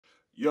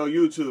Yo,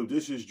 YouTube,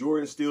 this is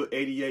Jordan Steel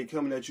 88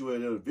 coming at you with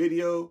another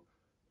video.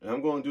 And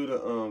I'm going to do the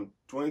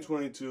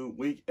 2022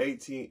 Week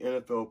 18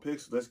 NFL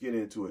picks. Let's get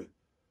into it.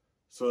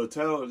 So the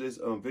title of this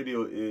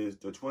video is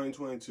the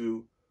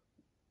 2022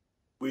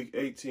 Week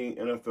 18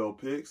 NFL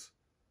picks.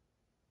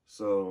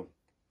 So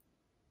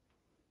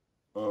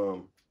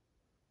on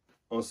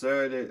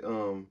Saturday,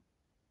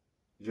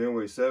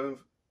 January 7th,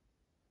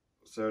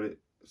 Saturday,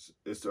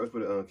 it starts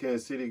with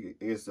Kansas City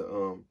against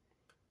the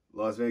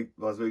Las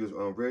Vegas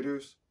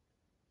Raiders.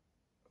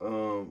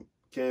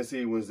 Kansas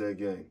City wins that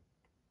game.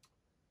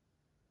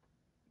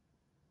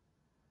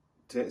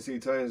 Tennessee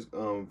Titans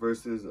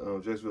versus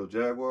Jacksonville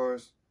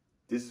Jaguars.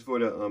 This is for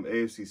the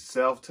AFC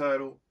South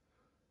title.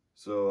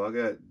 So I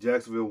got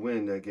Jacksonville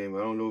winning that game. I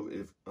don't know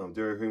if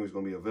Derrick Henry is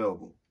going to be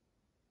available.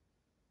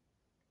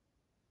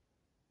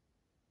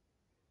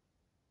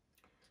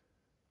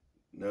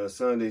 Now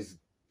Sunday's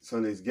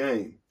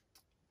game.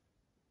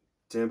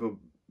 Tampa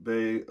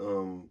Bay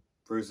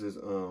versus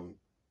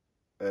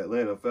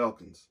Atlanta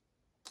Falcons.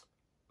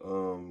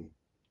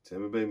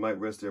 Tampa Bay might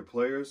rest their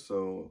players,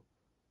 so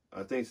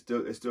I think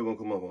it's still gonna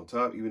come up on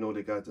top, even though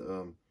they got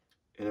the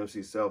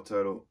NFC South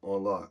title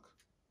on lock.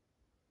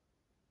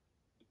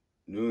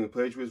 New England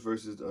Patriots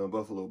versus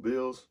Buffalo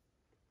Bills.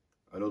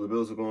 I know the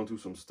Bills are going through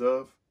some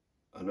stuff.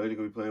 I know they're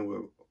gonna be playing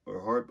with their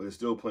heart, but they're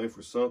still playing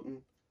for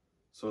something.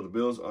 So the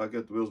Bills, I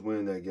get the Bills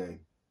winning that game.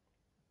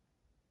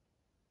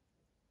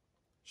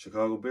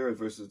 Chicago Bears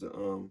versus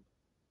the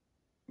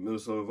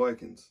Minnesota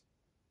Vikings.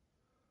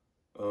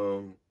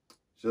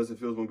 Justin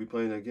Fields won't be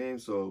playing that game,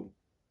 so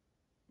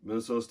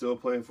Minnesota's still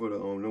playing for the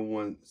number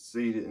one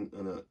seed in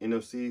the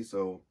NFC,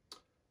 so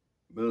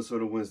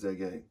Minnesota wins that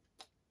game.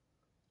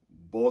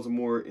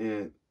 Baltimore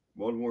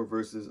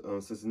versus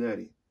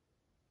Cincinnati.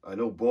 I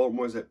know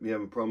Baltimore's been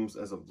having problems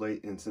as of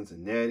late in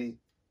Cincinnati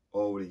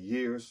over the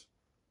years,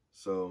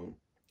 so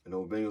I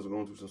know Bengals are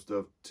going through some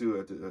stuff too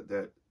after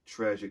that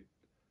tragic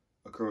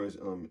occurrence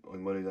on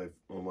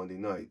Monday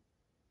night.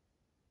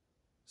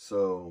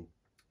 So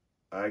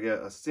I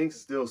think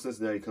still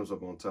Cincinnati comes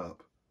up on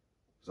top.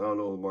 So I don't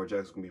know if Lamar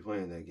Jackson's going to be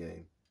playing that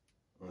game.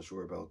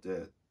 Unsure about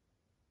that.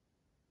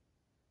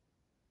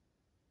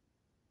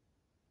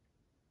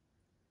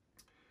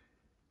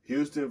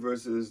 Houston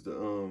versus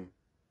the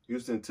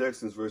Houston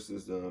Texans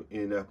versus the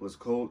Indianapolis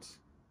Colts.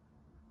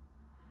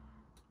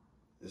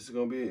 This is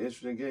going to be an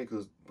interesting game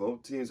because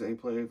both teams ain't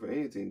playing for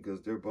anything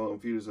because they're bottom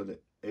feeders of the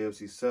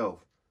AFC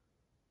South.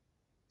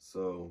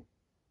 So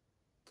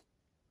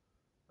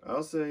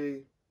I'll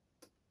say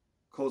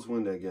Colts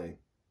win that game.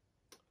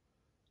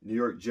 New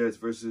York Jets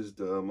versus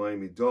the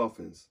Miami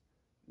Dolphins.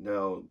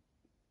 Now,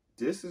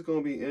 this is going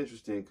to be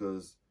interesting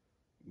because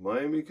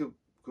Miami could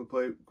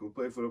play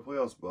for the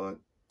playoff spot,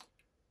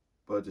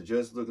 but the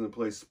Jets looking to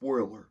play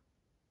spoiler.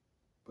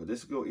 But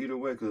this could go either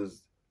way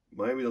because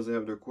Miami doesn't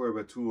have their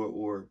quarterback Tua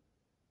or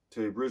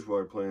Teddy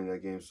Bridgewater playing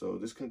that game, so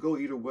this can go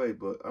either way.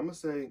 But I'm gonna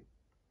say,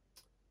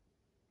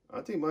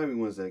 I think Miami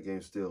wins that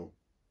game still.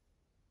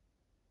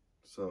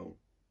 So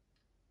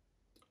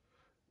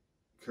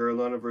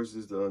Carolina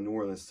versus the New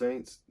Orleans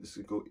Saints. This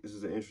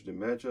is an interesting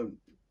matchup.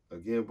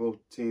 Again, both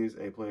teams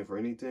ain't playing for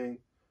anything.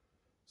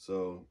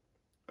 So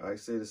I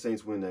say the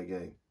Saints win that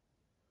game.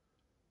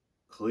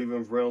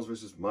 Cleveland Browns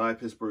versus my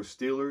Pittsburgh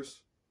Steelers.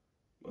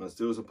 My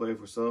Steelers are playing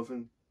for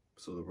something.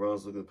 So the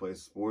Browns looking to play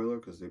spoiler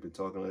because they've been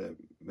talking like that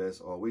mess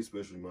all week,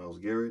 especially Myles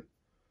Garrett.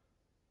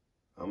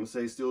 I'm going to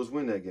say Steelers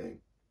win that game.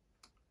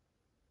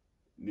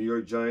 New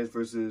York Giants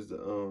versus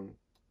the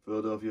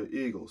Philadelphia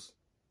Eagles.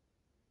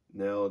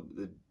 Now,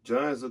 the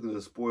Giants looking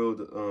to spoil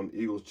the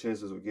Eagles'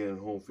 chances of getting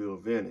home field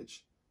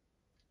advantage.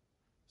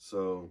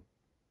 So,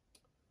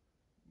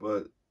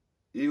 but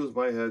Eagles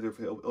might have their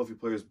healthy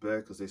players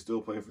back because they're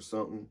still playing for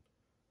something.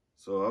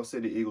 So, I'll say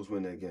the Eagles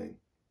win that game.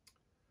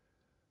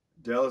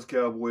 Dallas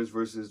Cowboys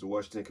versus the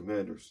Washington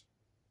Commanders.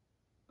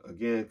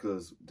 Again,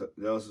 because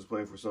Dallas is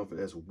playing for something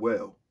as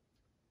well.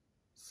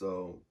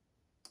 So,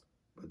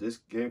 but this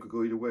game could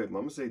go either way. I'm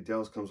going to say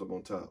Dallas comes up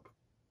on top.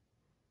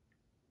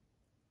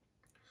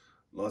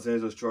 Los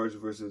Angeles Chargers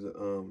versus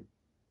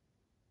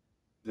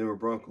Denver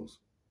Broncos.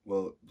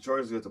 Well, the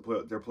Chargers get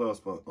their playoff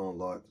spot on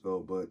lock, though,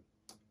 but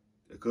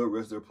they could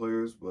rest their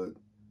players. But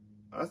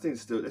I think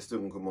they're still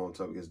going to come on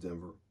top against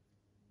Denver.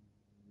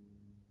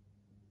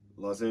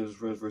 Los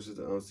Angeles Rams versus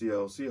the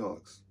Seattle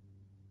Seahawks.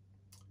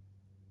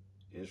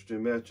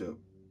 Interesting matchup.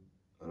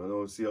 I don't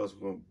know if Seahawks are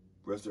going to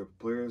rest their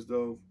players,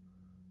 though,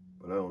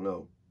 but I don't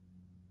know.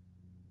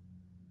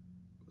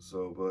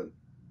 So, but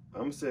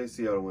I'm going to say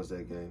Seattle wins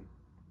that game.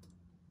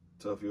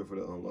 Tough year for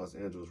the Los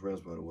Angeles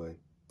Rams, by the way.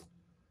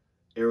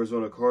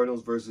 Arizona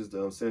Cardinals versus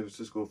the San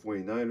Francisco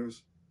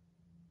 49ers.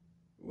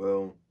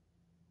 Well,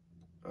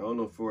 I don't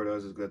know if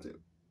 49ers got the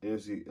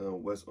NFC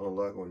West on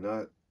lock or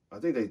not. I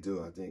think they do.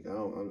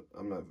 I'm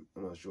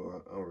not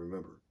sure. I don't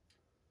remember.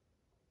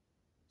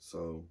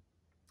 So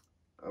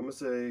I'm gonna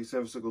say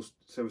San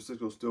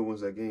Francisco still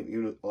wins that game,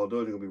 even although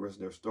they're gonna be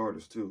resting their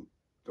starters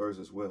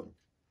as well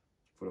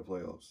for the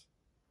playoffs.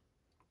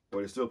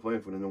 Or they're still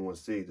playing for the number one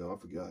seed, though. I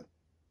forgot.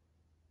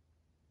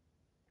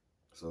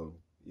 So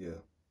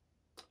Yeah.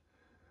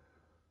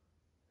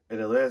 And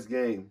the last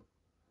game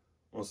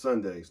on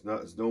Sundays,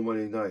 it's no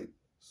Monday night.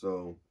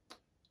 So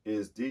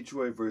it's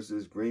Detroit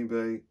versus Green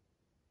Bay.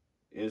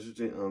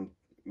 Interesting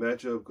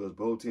matchup because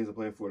both teams are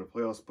playing for the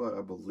playoff spot,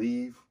 I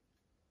believe.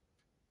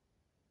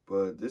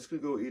 But this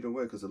could go either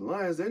way because the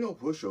Lions, they no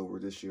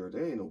pushover this year.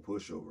 They ain't no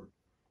pushover.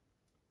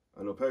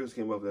 I know Packers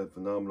came up with that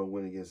phenomenal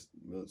win against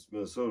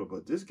Minnesota,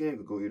 but this game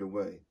could go either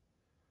way.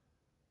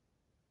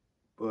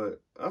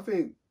 But I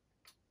think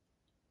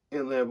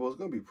in Lambeau, it's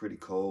going to be pretty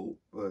cold,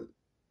 but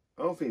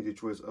I don't think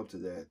Detroit's up to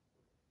that.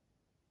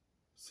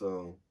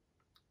 So,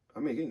 I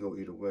mean, it can go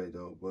either way,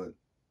 though, but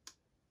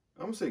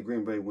I'm going to say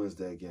Green Bay wins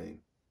that game.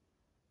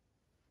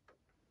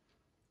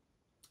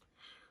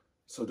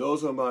 So,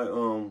 those are my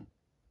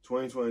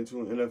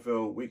 2022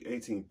 NFL Week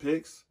 18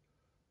 picks.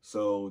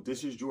 So,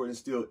 this is Jordan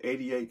Steele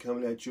 88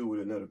 coming at you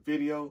with another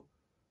video.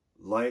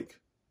 Like,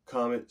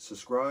 comment,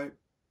 subscribe.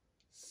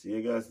 See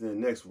you guys in the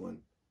next one.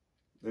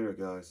 Later,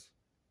 guys.